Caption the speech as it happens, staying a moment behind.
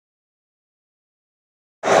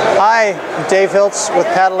Hi, I'm Dave Hiltz with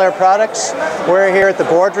Paddle Air Products. We're here at the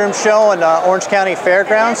Boardroom Show in Orange County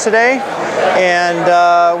Fairgrounds today,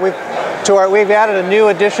 and we've added a new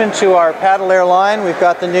addition to our Paddle Air line. We've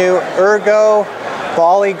got the new Ergo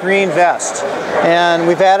Bali Green Vest, and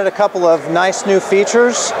we've added a couple of nice new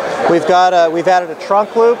features. We've added a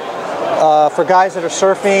trunk loop for guys that are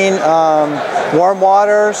surfing warm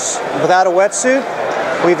waters without a wetsuit.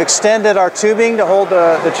 We've extended our tubing to hold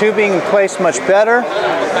the tubing in place much better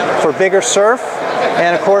for bigger surf.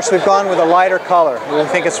 And of course, we've gone with a lighter color. We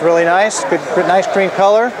think it's really nice, good nice green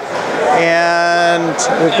color. And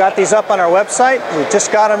we've got these up on our website. We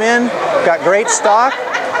just got them in, got great stock.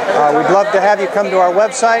 We'd love to have you come to our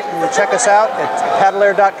website and check us out at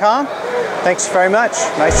paddleair.com. Thanks very much.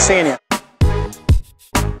 Nice seeing you.